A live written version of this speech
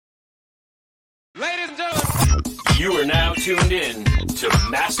Ladies and gentlemen, you are now tuned in to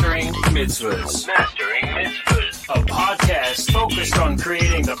Mastering Mitzvahs. Mastering Mitzvahs, a podcast focused on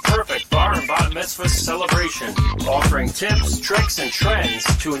creating the perfect bar and bat mitzvah celebration, offering tips, tricks, and trends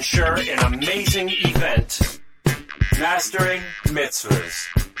to ensure an amazing event. Mastering Mitzvahs.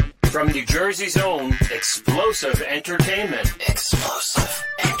 From New Jersey's own Explosive Entertainment. Explosive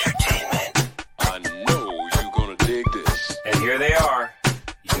Entertainment. I know you're gonna dig this. And here they are,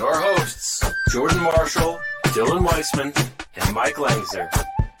 your hosts, Jordan Marshall, Dylan Weissman, and Mike Langzer.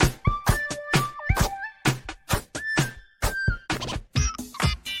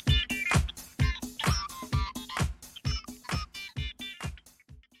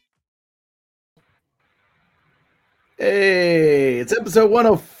 Hey, it's episode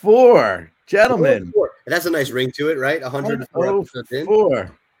 104. Gentlemen. 104. And that's a nice ring to it, right? 104 episodes in.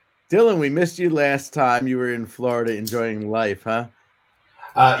 104. Dylan, we missed you last time. You were in Florida enjoying life, huh?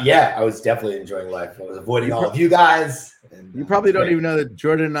 Yeah, I was definitely enjoying life. I was avoiding all of you guys. And, You probably don't even know that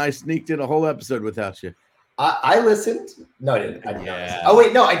Jordan and I sneaked in a whole episode without you. I listened. No, I didn't. I did not listen. Oh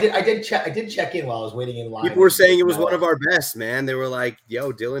wait, no, I did check in while I was waiting in line. People were saying it was one of our best, man. They were like,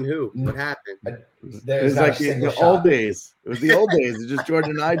 "Yo, Dylan, who? What happened?" It was like the old days. It was the old days. It's just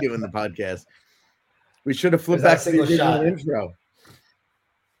Jordan and I doing the podcast. We should have flipped back to the original intro.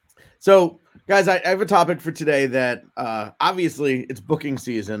 So, guys, I have a topic for today that obviously it's booking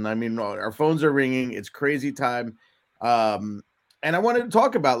season. I mean, our phones are ringing. It's crazy time. And I wanted to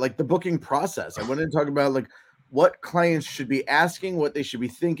talk about like the booking process. I wanted to talk about like what clients should be asking, what they should be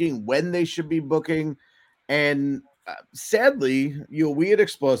thinking, when they should be booking. And sadly, we at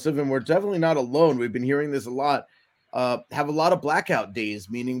Explosive, and we're definitely not alone. We've been hearing this a lot, have a lot of blackout days,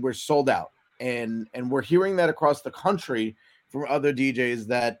 meaning we're sold out. And we're hearing that across the country from other DJs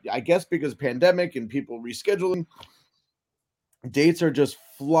that I guess because of pandemic and people rescheduling, dates are just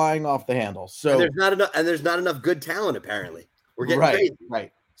flying off the handle. So there's not enough good talent apparently. We're getting crazy.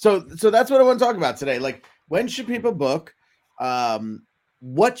 Right. So that's what I want to talk about today. Like, when should people book?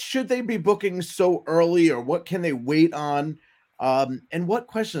 What should they be booking so early, or what can they wait on? And what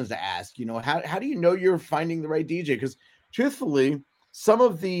questions to ask? How do you know you're finding the right DJ? Because truthfully, some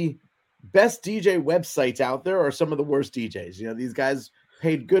of the best DJ websites out there are some of the worst DJs. These guys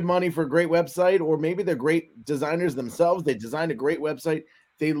paid good money for a great website, or maybe they're great designers themselves. They designed a great website.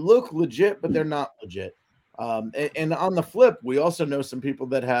 They look legit, but they're not legit. And on the flip, we also know some people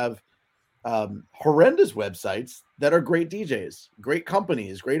that have horrendous websites that are great DJs, great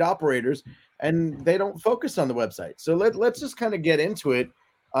companies, great operators, and they don't focus on the website. So let's just kind of get into it.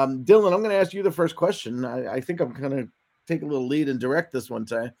 Dylan, I'm going to ask you the first question. I think I'm going to take a little lead and direct this one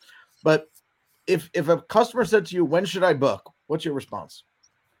today. But if a customer said to you, "When should I book?" What's your response?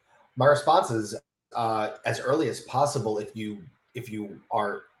 My response is as early as possible if you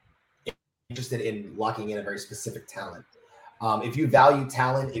are interested in locking in a very specific talent. If you value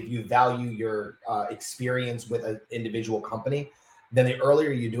talent, if you value your experience with an individual company, then the earlier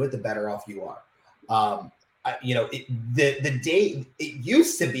you do it, the better off you are. The date, it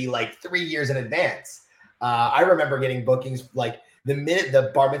used to be like 3 years in advance. I remember getting bookings like the minute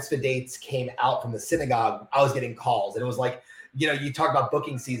the bar mitzvah dates came out from the synagogue, I was getting calls, and it was like, you talk about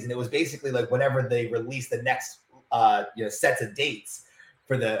booking season. It was basically like whenever they release the next sets of dates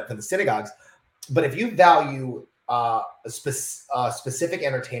for the synagogues. But if you value specific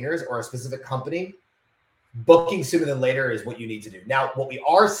entertainers or a specific company, booking sooner than later is what you need to do. Now, what we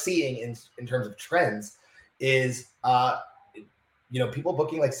are seeing in terms of trends is people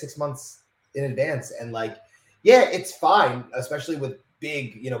booking like 6 months in advance, and like, yeah, it's fine, especially with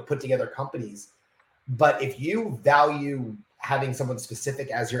big put together companies. But if you value having someone specific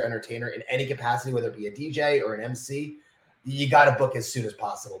as your entertainer in any capacity, whether it be a DJ or an MC, you got to book as soon as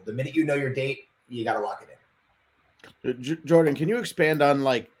possible. The minute you know your date, you got to lock it in. Jordan, can you expand on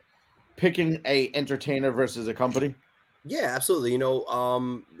like picking a entertainer versus a company? Yeah, absolutely.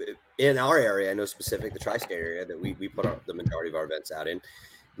 In our area, I know specific, the tri-state area that we put the majority of our events out in,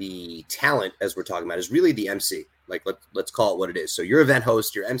 the talent, as we're talking about, is really the MC. Like, let's call it what it is. So your event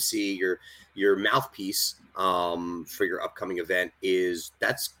host, your MC, your mouthpiece for your upcoming event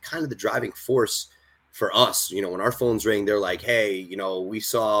that's kind of the driving force for us. When our phones ring, they're like, hey, we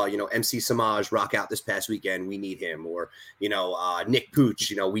saw, MC Samaj rock out this past weekend. We need him. Or, Nick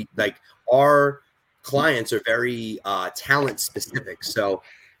Pooch, we like, our clients are very talent specific. So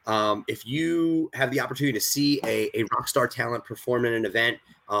if you have the opportunity to see a rock star talent perform in an event,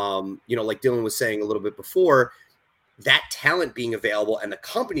 like Dylan was saying a little bit before, that talent being available and the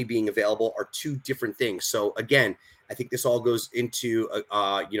company being available are two different things. So again, I think this all goes into,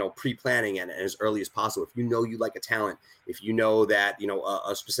 pre-planning and as early as possible. If you know you like a talent, if you know that,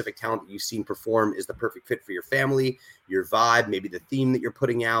 a specific talent that you've seen perform is the perfect fit for your family, your vibe, maybe the theme that you're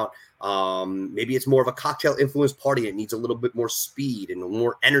putting out, maybe it's more of a cocktail influenced party. It needs a little bit more speed and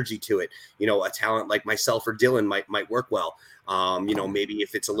more energy to it. A talent like myself or Dylan might work well. Maybe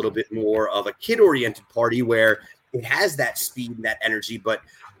if it's a little bit more of a kid-oriented party where it has that speed and that energy, but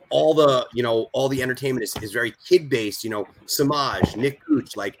all the entertainment is very kid-based, Samaj, Nick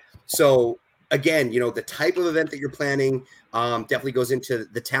Cooch, so again, the type of event that you're planning definitely goes into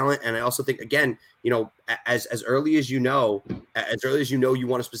the talent. And I also think, again, as early as you know you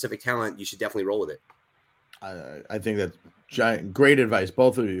want a specific talent, you should definitely roll with it. I think that's great advice,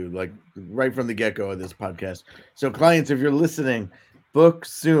 both of you, like right from the get-go of this podcast. So clients, if you're listening, book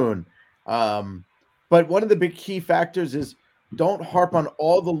soon. But one of the big key factors is don't harp on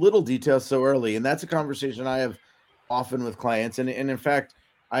all the little details so early. And that's a conversation I have often with clients. And in fact,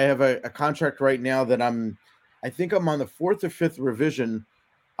 I have a contract right now that I think I'm on the 4th or 5th revision,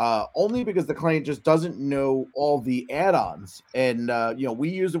 only because the client just doesn't know all the add-ons. And, we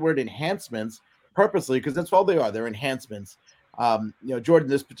use the word enhancements purposely because that's all they are. They're enhancements. Jordan,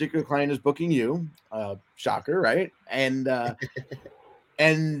 this particular client is booking you, shocker, right? And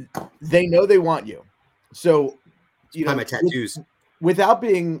and they know they want you. So, my tattoos. Without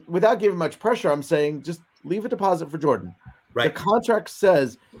giving much pressure, I'm saying just leave a deposit for Jordan. Right. The contract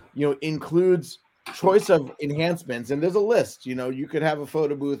says, includes choice of enhancements, and there's a list. You could have a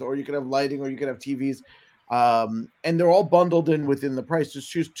photo booth, or you could have lighting, or you could have TVs, and they're all bundled in within the price. Just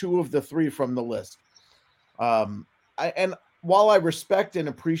choose 2 of the 3 from the list. And while I respect and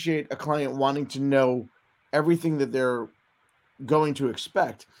appreciate a client wanting to know everything that they're going to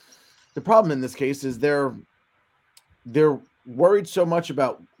expect, the problem in this case is they're worried so much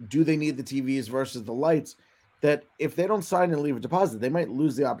about do they need the TVs versus the lights that if they don't sign and leave a deposit, they might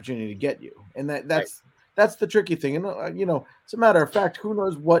lose the opportunity to get you. And that's the tricky thing. And, as a matter of fact, who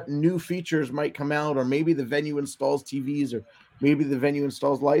knows what new features might come out, or maybe the venue installs TVs, or maybe the venue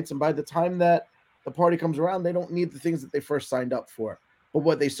installs lights. And by the time that the party comes around, they don't need the things that they first signed up for. But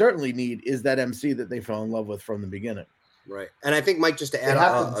what they certainly need is that MC that they fell in love with from the beginning. Right. And I think, Mike, just to add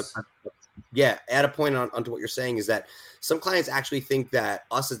add a point onto what you're saying is that some clients actually think that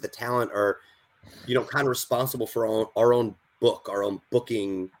us as the talent are, kind of responsible for our own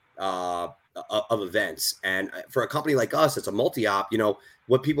booking of events. And for a company like us, it's a multi-op,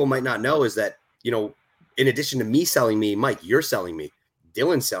 what people might not know is that, in addition to me selling me, Mike, you're selling me,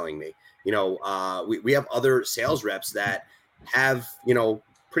 Dylan's selling me, we have other sales reps that have,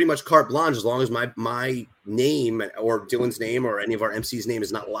 pretty much carte blanche as long as my name or Dylan's name or any of our MC's name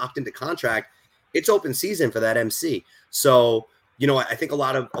is not locked into contract. It's open season for that MC. So, I think a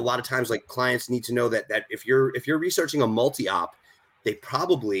lot of times, like, clients need to know that if you're researching a multi-op, they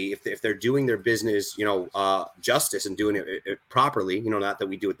probably, if they're doing their business, justice and doing it properly, not that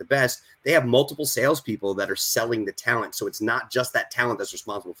we do it the best, they have multiple salespeople that are selling the talent. So it's not just that talent that's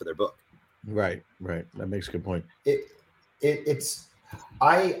responsible for their book. Right. That makes a good point.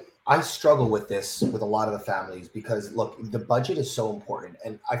 I struggle with this with a lot of the families because, look, the budget is so important,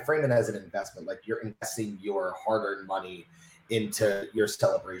 and I frame it as an investment. Like, you're investing your hard-earned money into your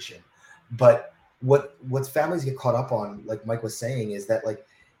celebration. But what families get caught up on, like Mike was saying, is that, like,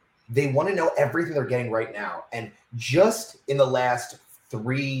 they want to know everything they're getting right now. And just in the last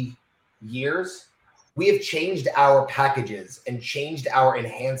 3 years, we have changed our packages and changed our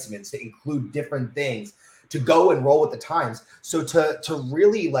enhancements to include different things to go and roll with the times. So to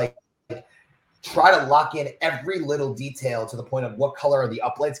really, like, try to lock in every little detail to the point of what color are the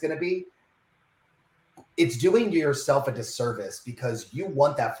uplights going to be, it's doing yourself a disservice because you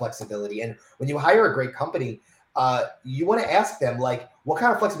want that flexibility. And when you hire a great company, you want to ask them, like, what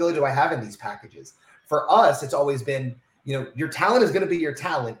kind of flexibility do I have in these packages? For us, it's always been, your talent is going to be your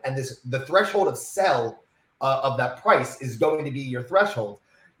talent. And the threshold of sell of that price is going to be your threshold.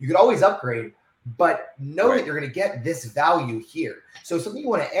 You could always upgrade, but know that you're going to get this value here. So something you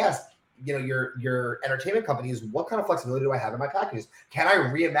want to ask, your entertainment company is, what kind of flexibility do I have in my packages? Can I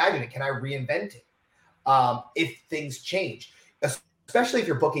reimagine it? Can I reinvent it? If things change, especially if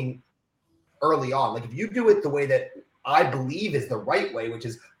you're booking early on. Like, if you do it the way that I believe is the right way, which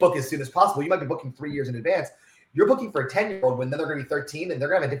is book as soon as possible, you might be booking 3 years in advance. You're booking for a 10-year-old when then they're going to be 13 and they're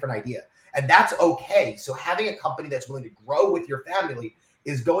going to have a different idea. And that's okay. So having a company that's willing to grow with your family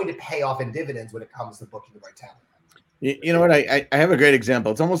is going to pay off in dividends when it comes to booking the right talent. You know what? I have a great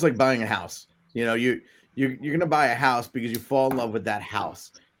example. It's almost like buying a house. You're going to buy a house because you fall in love with that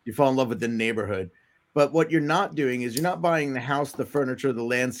house. You fall in love with the neighborhood. But what you're not doing is you're not buying the house, the furniture, the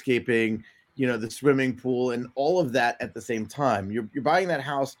landscaping, the swimming pool and all of that at the same time. You're buying that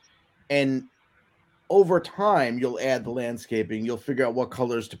house, and over time you'll add the landscaping. You'll figure out what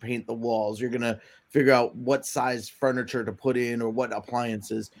colors to paint the walls. You're gonna figure out what size furniture to put in or what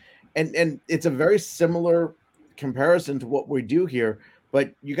appliances, and it's a very similar comparison to what we do here.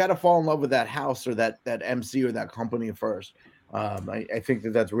 But you got to fall in love with that house or that MC or that company first. I think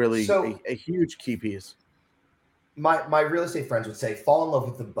that's really So- a huge key piece. My real estate friends would say fall in love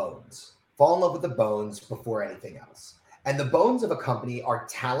with the bones. Fall in love with the bones before anything else. And the bones of a company are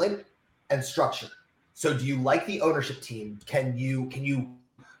talent and structure. So do you like the ownership team? Can you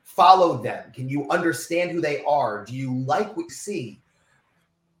follow them? Can you understand who they are? Do you like what you see?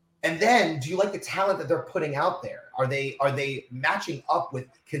 And then do you like the talent that they're putting out there? Are they matching up with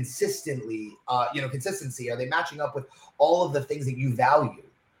consistency? Are they matching up with all of the things that you value?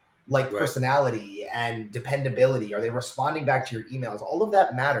 Like Right. personality and dependability? Are they responding back to your emails? All of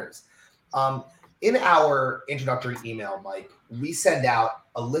that matters. In our introductory email, Mike, we send out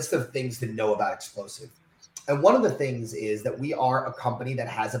a list of things to know about Explosive. And one of the things is that we are a company that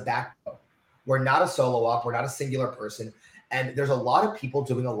has a backbone. We're not a solo op. We're not a singular person. And there's a lot of people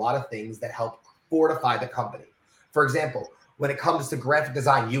doing a lot of things that help fortify the company. For example, when it comes to graphic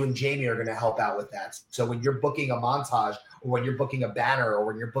design, you and Jamie are going to help out with that. So when you're booking a montage, or when you're booking a banner, or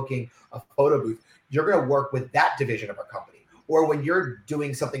when you're booking a photo booth, you're going to work with that division of our company. Or when you're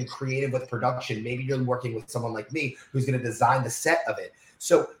doing something creative with production, maybe you're working with someone like me who's going to design the set of it.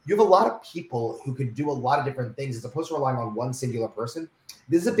 So you have a lot of people who can do a lot of different things as opposed to relying on one singular person.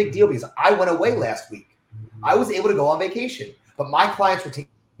 This is a big deal because I went away last week. I was able to go on vacation, but my clients were taken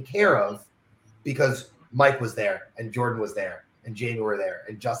care of because Mike was there and Jordan was there and Jamie were there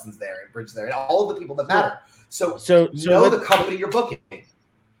and Justin's there and Bridget's there and all of the people that matter. So know the company you're booking.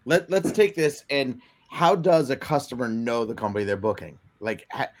 Let's take this, and how does a customer know the company they're booking? Like,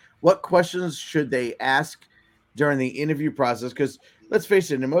 what questions should they ask during the interview process? Because let's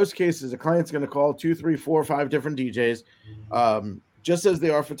face it, in most cases, a client's going to call 2, 3, 4, 5 different DJs, just as they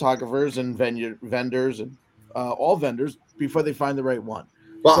are photographers and vendors and all vendors before they find the right one.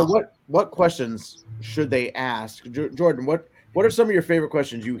 Well, So what questions should they ask? Jordan, what are some of your favorite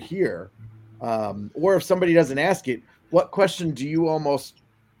questions you hear? Or if somebody doesn't ask it, what question do you almost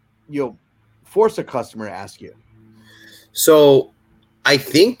force a customer to ask you? So I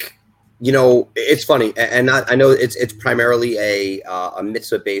think, it's funny, and I know it's primarily a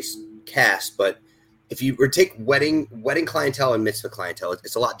mitzvah-based cast, but if you were to take wedding clientele and mitzvah clientele,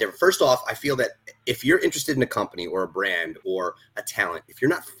 it's a lot different. First off, I feel that if you're interested in a company or a brand or a talent, if you're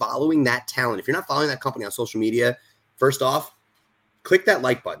not following that talent, if you're not following that company on social media, first off, click that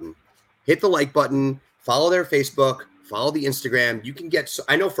like button, hit the like button, follow their Facebook, follow the Instagram. You can get,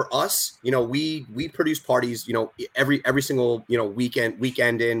 I know for us, we produce parties, every single,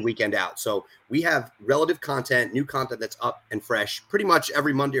 weekend in, weekend out. So we have relative content, new content that's up and fresh pretty much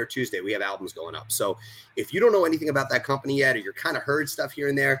every Monday or Tuesday. We have albums going up. So if you don't know anything about that company yet, or you're kind of heard stuff here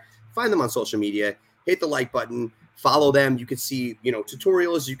and there, find them on social media, hit the like button, follow them. You could see,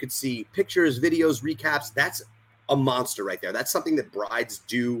 tutorials, you could see pictures, videos, recaps. That's a monster right there. That's something that brides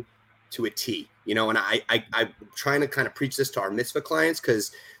do to a T, and I'm trying to kind of preach this to our mitzvah clients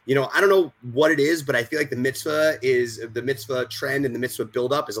because, I don't know what it is, but I feel like the mitzvah trend and the mitzvah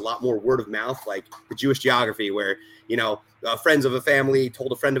buildup is a lot more word of mouth, like the Jewish geography where, friends of a family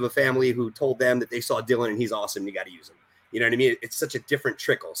told a friend of a family who told them that they saw Dylan and he's awesome. You got to use him. You know what I mean? It's such a different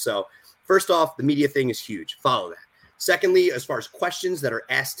trickle. So first off, the media thing is huge. Follow that. Secondly, as far as questions that are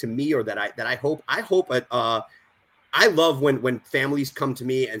asked to me or that I hope I love when families come to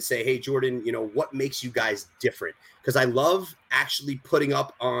me and say, "Hey, Jordan, what makes you guys different?" Because I love actually putting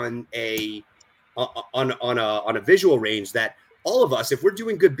up on a visual range that all of us, if we're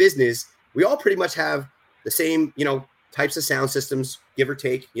doing good business, we all pretty much have the same, types of sound systems, give or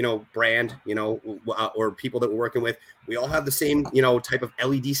take, brand, or people that we're working with. We all have the same, type of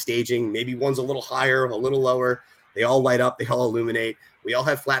LED staging. Maybe one's a little higher, a little lower. They all light up. They all illuminate. We all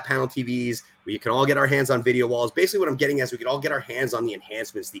have flat panel TVs. We can all get our hands on video walls. Basically what I'm getting at is we can all get our hands on the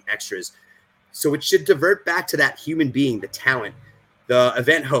enhancements, the extras. So it should divert back to that human being, the talent, the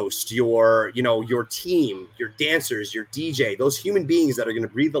event host, your team, your dancers, your DJ, those human beings that are going to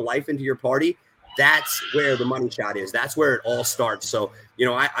breathe the life into your party. That's where the money shot is. That's where it all starts. So,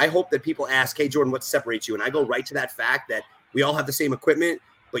 I hope that people ask, "Hey, Jordan, what separates you?" And I go right to that fact that we all have the same equipment,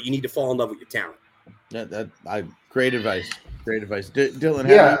 but you need to fall in love with your talent. Great advice. Great advice.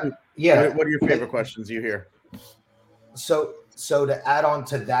 Dylan, what are your favorite questions you hear? So to add on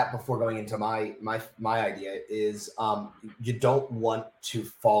to that before going into my idea is you don't want to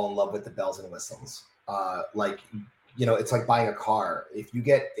fall in love with the bells and whistles. Like it's like buying a car. If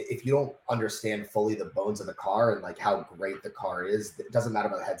you don't understand fully the bones of the car and like how great the car is, it doesn't matter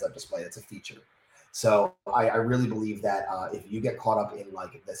about the heads-up display. It's a feature. So I really believe that if you get caught up in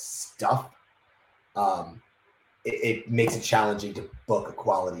like the stuff, it makes it challenging to book a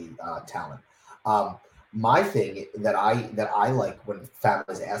quality talent. My thing that I like when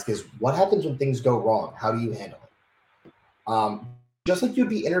families ask is, what happens when things go wrong? How do you handle it? Just like you'd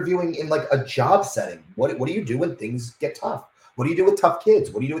be interviewing in like a job setting. What do you do when things get tough? What do you do with tough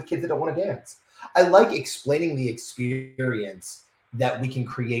kids? What do you do with kids that don't want to dance? I like explaining the experience that we can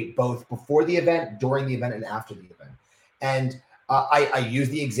create both before the event, during the event, and after the event. And I use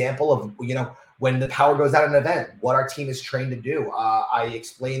the example of, when the power goes out at an event, what our team is trained to do. I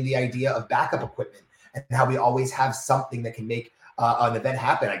explain the idea of backup equipment and how we always have something that can make an event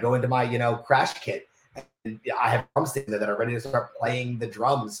happen. I go into my, crash kit, and I have drumsticks that are ready to start playing the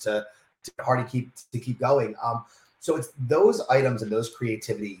drums to party keep going. So it's those items and those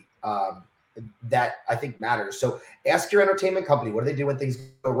creativity that I think matters. So ask your entertainment company, what do they do when things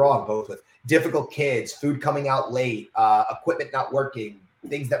go wrong, both with difficult kids, food coming out late, equipment not working,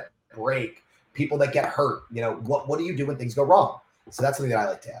 things that break, people that get hurt. What do you do when things go wrong? So that's something that I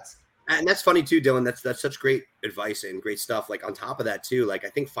like to ask. And that's funny too, Dylan. That's such great advice and great stuff. Like on top of that too, like I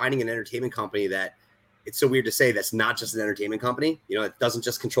think finding an entertainment company that, it's so weird to say, that's not just an entertainment company. It doesn't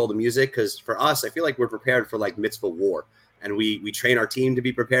just control the music. Because for us, I feel like we're prepared for like mitzvah war, and we train our team to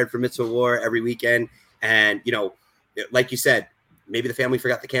be prepared for mitzvah war every weekend. And like you said, maybe the family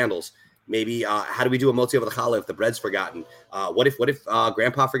forgot the candles. Maybe how do we do a motzi over the challah if the bread's forgotten? What if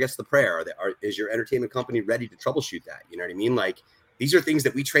grandpa forgets the prayer? Is your entertainment company ready to troubleshoot that? You know what I mean? Like, these are things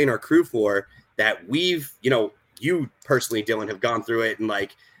that we train our crew for, that we've, you personally, Dylan, have gone through it and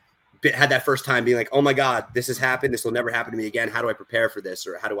like had that first time being like, oh my God, this has happened. This will never happen to me again. How do I prepare for this?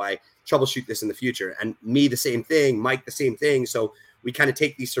 Or how do I troubleshoot this in the future? And me, the same thing, Mike, the same thing. So we kind of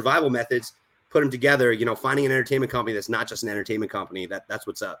take these survival methods, put them together, finding an entertainment company that's not just an entertainment company. That's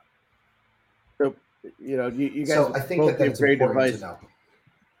what's up. So, you guys, so I think that's great important advice.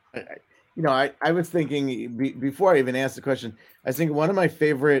 to know. I was thinking before I even asked the question, I was thinking one of my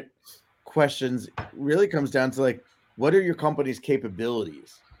favorite questions really comes down to like, what are your company's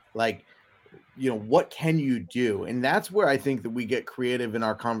capabilities? Like, what can you do? And that's where I think that we get creative in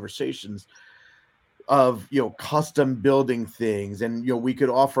our conversations of, custom building things. And, we could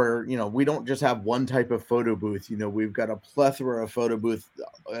offer, we don't just have one type of photo booth, we've got a plethora of photo booth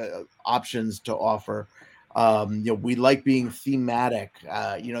options to offer. We like being thematic,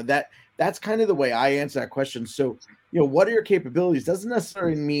 that's kind of the way I answer that question. So, what are your capabilities? Doesn't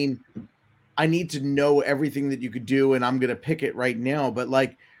necessarily mean I need to know everything that you could do and I'm going to pick it right now. But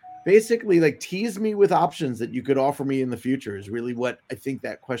like, basically like tease me with options that you could offer me in the future is really what I think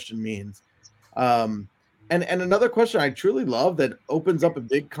that question means. And another question I truly love that opens up a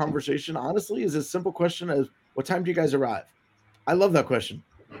big conversation, honestly, is a simple question as, what time do you guys arrive? I love that question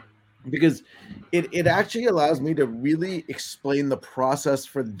because it actually allows me to really explain the process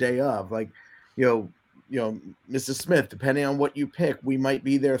for the day of. Like, Mrs. Smith, depending on what you pick, we might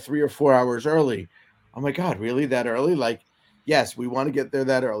be there 3 or 4 hours early. Oh my God, really that early? Like, yes, we want to get there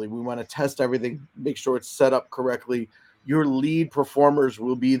that early. We want to test everything, make sure it's set up correctly. Your lead performers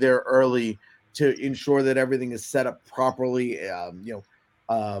will be there early to ensure that everything is set up properly,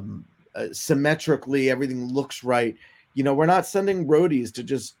 symmetrically, everything looks right. We're not sending roadies to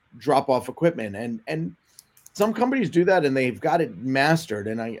just drop off equipment. And some companies do that and they've got it mastered.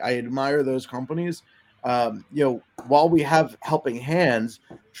 And I admire those companies. While we have helping hands,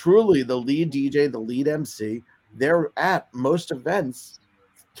 truly the lead DJ, the lead MC, they're at most events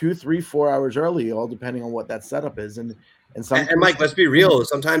 2, 3, 4 hours early, all depending on what that setup is. And Mike, let's be real.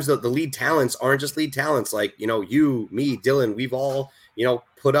 Sometimes the lead talents aren't just lead talents. Like, you, me, Dylan, we've all,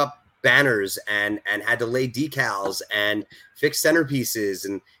 put up banners and had to lay decals and fix centerpieces.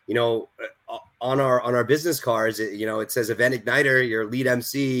 And, on our business cards, it says event igniter, your lead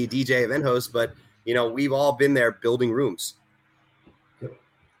MC, DJ, event host, but we've all been there building rooms.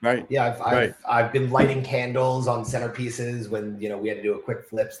 Right. Yeah, Right. I've been lighting candles on centerpieces when we had to do a quick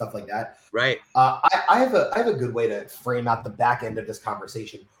flip, stuff like that. Right. I have a good way to frame out the back end of this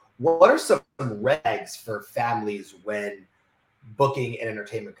conversation. What are some regs for families when booking an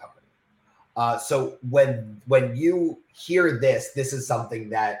entertainment company? So when you hear this is something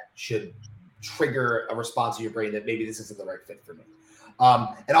that should trigger a response in your brain that maybe this isn't the right fit for me.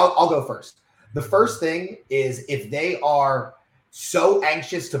 And I'll go first. The first thing is, if they are so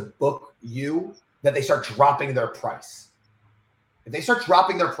anxious to book you that they start dropping their price. If they start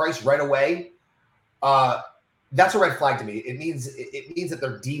dropping their price right away, that's a red flag to me. It means that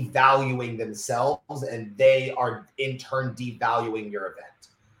they're devaluing themselves, and they are in turn devaluing your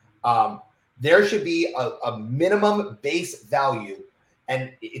event. There should be a minimum base value,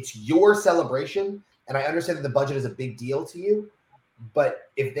 and it's your celebration. And I understand that the budget is a big deal to you,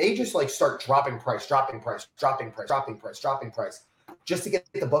 but if they just like start dropping price, just to get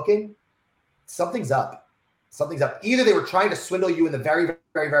the booking, something's up. Something's up. Either they were trying to swindle you in the very,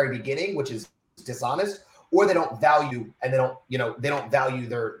 very, very beginning, which is dishonest, or they don't value and they don't value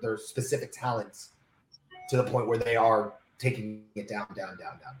their specific talents to the point where they are taking it down.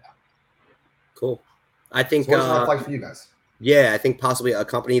 Cool. I think So what's the red flag for you guys? yeah, I think possibly a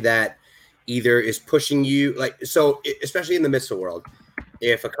company that either is pushing you especially in the mitzvah world,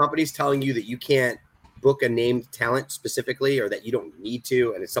 if a company's telling you that you can't book a named talent specifically, or that you don't need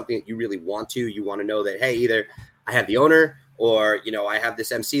to, and it's something that you really want to, you want to know that, hey, either I have the owner, or, I have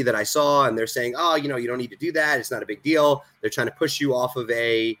this MC that I saw and they're saying, oh, you don't need to do that. It's not a big deal. They're trying to push you off of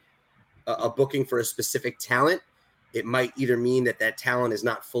a booking for a specific talent. It might either mean that talent is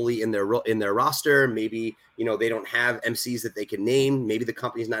not fully in their roster. Maybe, they don't have MCs that they can name. Maybe the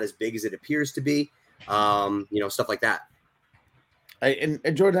company's not as big as it appears to be. Stuff like that.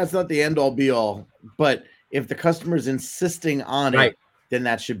 And Jordan, that's not the end all be all, but if the customer's insisting on Right. it, then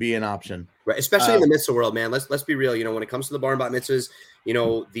that should be an option. Right, especially in the mitzvah world, man. Let's be real. When it comes to the bar and bat mitzvahs,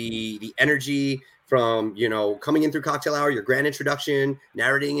 the energy from coming in through cocktail hour, your grand introduction,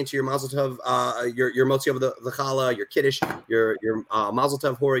 narrating into your mazel tov, your motzi of the challah, your kiddush, your mazel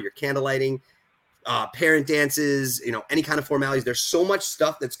tov hora, your candle lighting, parent dances, any kind of formalities. There's so much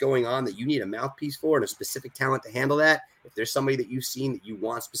stuff that's going on that you need a mouthpiece for and a specific talent to handle that. If there's somebody that you've seen that you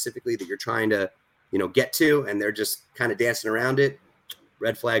want specifically that you're trying to get to, and they're just kind of dancing around it,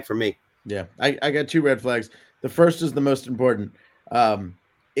 red flag for me. Yeah, I got two red flags. The first is the most important.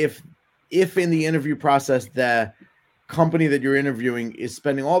 If in the interview process, the company that you're interviewing is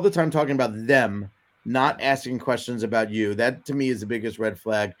spending all the time talking about them, not asking questions about you, that to me is the biggest red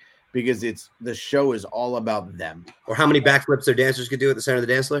flag, because the show is all about them. Or how many backflips their dancers could do at the center of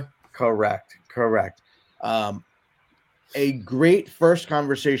the dance floor. Correct. A great first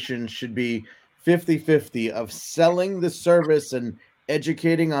conversation should be 50-50 of selling the service and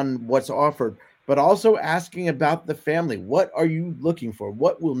educating on what's offered, but also asking about the family. What are you looking for?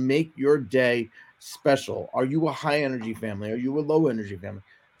 What will make your day special? Are you a high energy family? Are you a low energy family?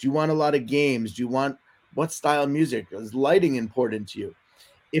 Do you want a lot of games? Do you want what style of music? Is lighting important to you?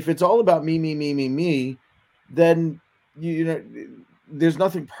 If it's all about me, then there's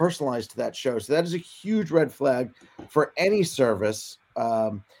nothing personalized to that show. So that is a huge red flag for any service.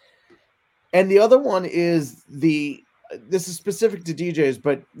 And the other one is this is specific to DJs,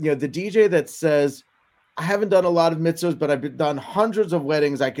 but the DJ that says, I haven't done a lot of mitzvahs, but I've done hundreds of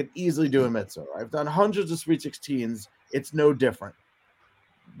weddings. I could easily do a mitzvah. I've done hundreds of Sweet 16s. It's no different.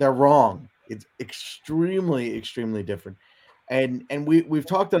 They're wrong. It's extremely, extremely different. And we've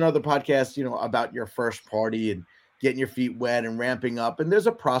talked on other podcasts, about your first party and getting your feet wet and ramping up. And there's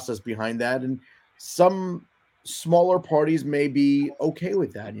a process behind that. And some smaller parties may be okay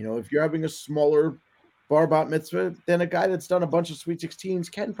with that. If you're having a smaller bar bat mitzvah, then a guy that's done a bunch of Sweet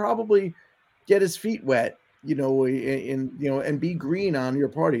 16s can probably get his feet wet, and be green on your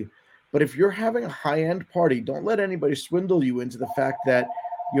party. But if you're having a high-end party, don't let anybody swindle you into the fact that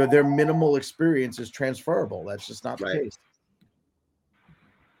their minimal experience is transferable. That's just not the case.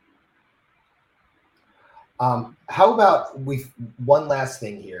 How about one last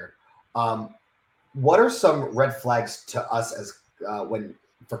thing here? What are some red flags to us as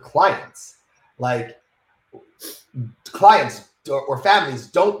for clients? Like, clients or families,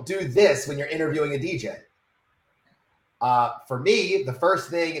 don't do this when you're interviewing a DJ. For me, the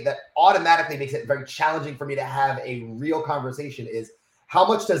first thing that automatically makes it very challenging for me to have a real conversation is, how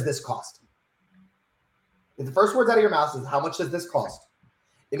much does this cost? If the first words out of your mouth is, how much does this cost?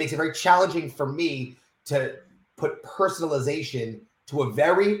 It makes it very challenging for me to put personalization to a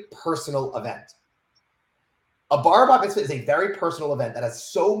very personal event. A bar bat mitzvah is a very personal event that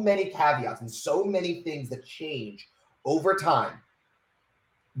has so many caveats and so many things that change over time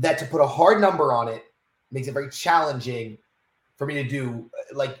that to put a hard number on it makes it very challenging for me to do.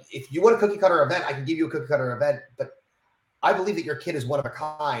 Like, if you want a cookie cutter event, I can give you a cookie cutter event, but I believe that your kid is one of a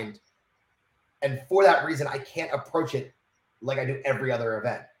kind. And for that reason, I can't approach it like I do every other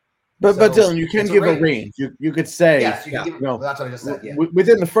event. But Dylan, you can give a range. You could say, yes, you can give, well, that's what I just said. Yeah.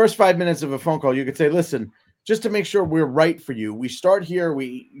 Within the first 5 minutes of a phone call, you could say, listen, just to make sure we're right for you, we start here.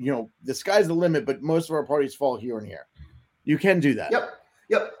 The sky's the limit, but most of our parties fall here and here. You can do that.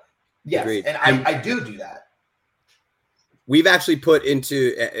 Yep. Yes. Agreed. And I do that. we've actually put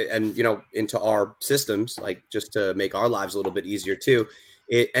into into our systems, like just to make our lives a little bit easier too.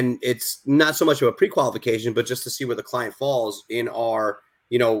 It's not so much of a pre-qualification, but just to see where the client falls in our,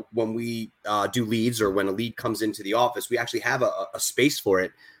 when we do leads, or when a lead comes into the office, we actually have a space for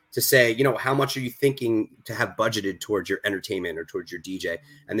it to say, how much are you thinking to have budgeted towards your entertainment or towards your DJ?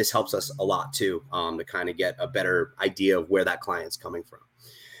 And this helps us a lot too, to kind of get a better idea of where that client's coming from.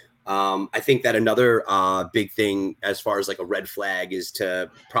 I think that another big thing as far as like a red flag is to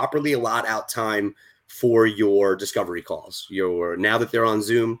properly allot out time for your discovery calls. Now that they're on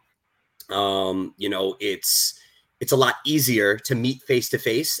Zoom, it's a lot easier to meet face to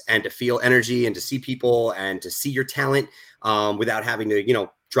face and to feel energy and to see people and to see your talent without having to,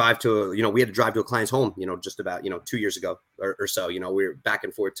 drive to we had to drive to a client's home, just about, 2 years ago or so, we were back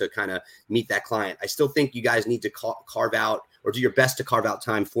and forth to kind of meet that client. I still think you guys need to carve out or do your best to carve out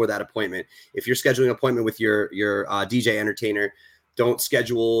time for that appointment. If you're scheduling an appointment with your DJ entertainer, don't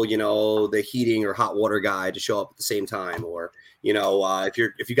schedule, the heating or hot water guy to show up at the same time. Or,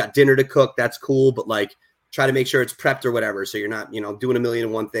 if you got dinner to cook, that's cool. But like, try to make sure it's prepped or whatever. So you're not, doing a million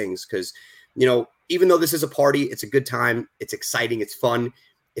and one things. Cause, even though this is a party, it's a good time. It's exciting. It's fun.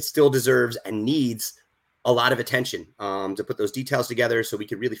 It still deserves and needs a lot of attention to put those details together so we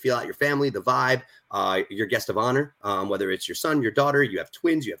can really feel out your family, the vibe, your guest of honor, whether it's your son, your daughter, you have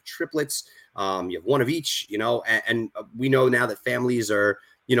twins, you have triplets, you have one of each, and we know now that families are,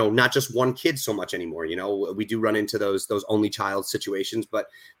 not just one kid so much anymore. We do run into those only child situations, but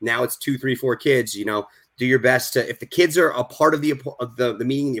now it's 2, 3, 4 kids. Do your best to, if the kids are a part of the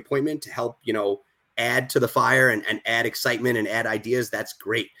meeting, the appointment, to help, add to the fire and add excitement and add ideas, that's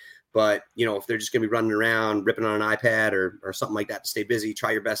great. But, if they're just going to be running around, ripping on an iPad or something like that to stay busy,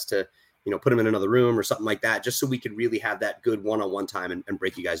 try your best to, put them in another room or something like that, just so we can really have that good one-on-one time and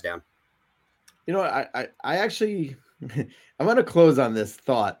break you guys down. I actually, I'm going to close on this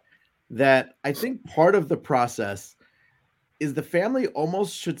thought that I think part of the process is the family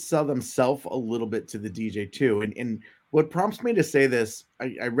almost should sell themselves a little bit to the DJ too. And what prompts me to say this,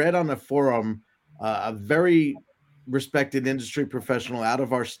 I read on a forum, a very respected industry professional out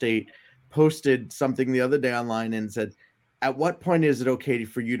of our state posted something the other day online and said, at what point is it okay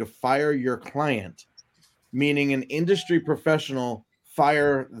for you to fire your client? Meaning an industry professional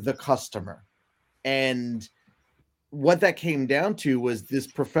fire the customer. And what that came down to was this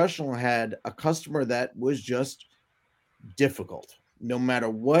professional had a customer that was just difficult. No matter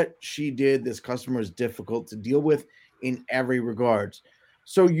what she did, this customer is difficult to deal with in every regards.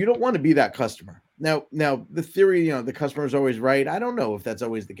 So you don't want to be that customer. Now the theory, the customer is always right. I don't know if that's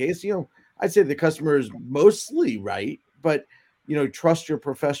always the case. I'd say the customer is mostly right, but trust your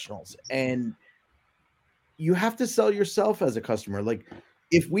professionals, and you have to sell yourself as a customer. Like,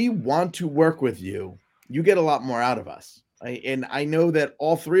 if we want to work with you, you get a lot more out of us. And I know that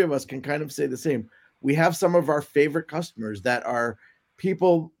all three of us can kind of say the same. We have some of our favorite customers that are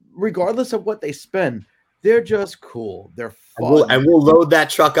people, regardless of what they spend, they're just cool. They're fun. And we'll load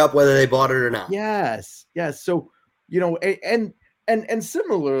that truck up whether they bought it or not. Yes. So, and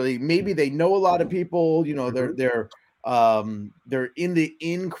similarly, maybe they know a lot of people, they're in the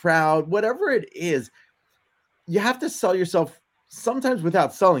in crowd, whatever it is. You have to sell yourself sometimes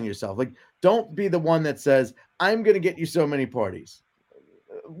without selling yourself. Like, don't be the one that says, I'm going to get you so many parties.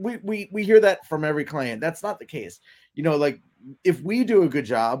 We hear that from every client. That's not the case. Like, if we do a good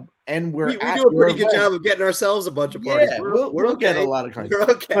job and we do a pretty good job of getting ourselves a bunch of parties, we'll okay. Get a lot of clients. We're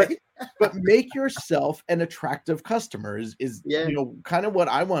okay. But make yourself an attractive customer is kind of what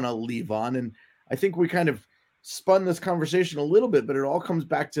I want to leave on. And I think we kind of spun this conversation a little bit, but it all comes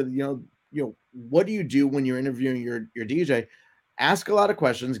back to, what do you do when you're interviewing your DJ? Ask a lot of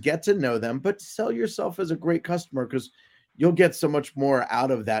questions, get to know them, but sell yourself as a great customer, because you'll get so much more out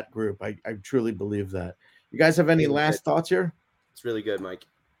of that group. I truly believe that. You guys have any last thoughts here? It's really good, Mike.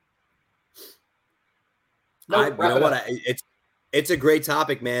 No, it's a great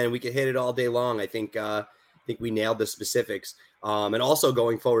topic, man. We could hit it all day long. I think we nailed the specifics. And also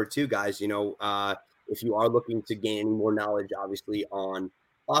going forward too, guys, if you are looking to gain any more knowledge, obviously, on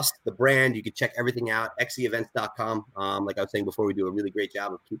us, the brand, you can check everything out, xeevents.com. Like I was saying before, we do a really great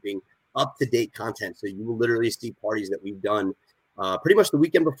job of keeping up-to-date content. So you will literally see parties that we've done pretty much the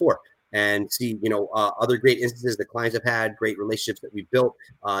weekend before, and see, other great instances that clients have had, great relationships that we've built,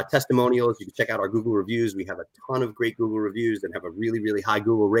 testimonials. You can check out our Google reviews. We have a ton of great Google reviews and have a really, really high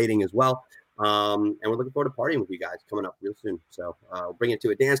Google rating as well. And we're looking forward to partying with you guys coming up real soon. So we'll bring it to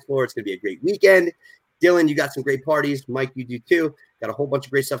a dance floor. It's going to be a great weekend. Dylan, you got some great parties. Mike, you do too. Got a whole bunch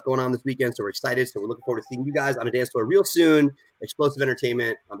of great stuff going on this weekend, so we're excited. So we're looking forward to seeing you guys on a dance floor real soon. Explosive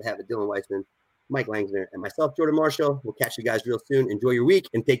Entertainment, on behalf of Dylan Weissman, Mike Langsner, and myself, Jordan Marshall. We'll catch you guys real soon. Enjoy your week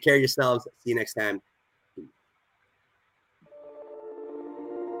and take care of yourselves. See you next time.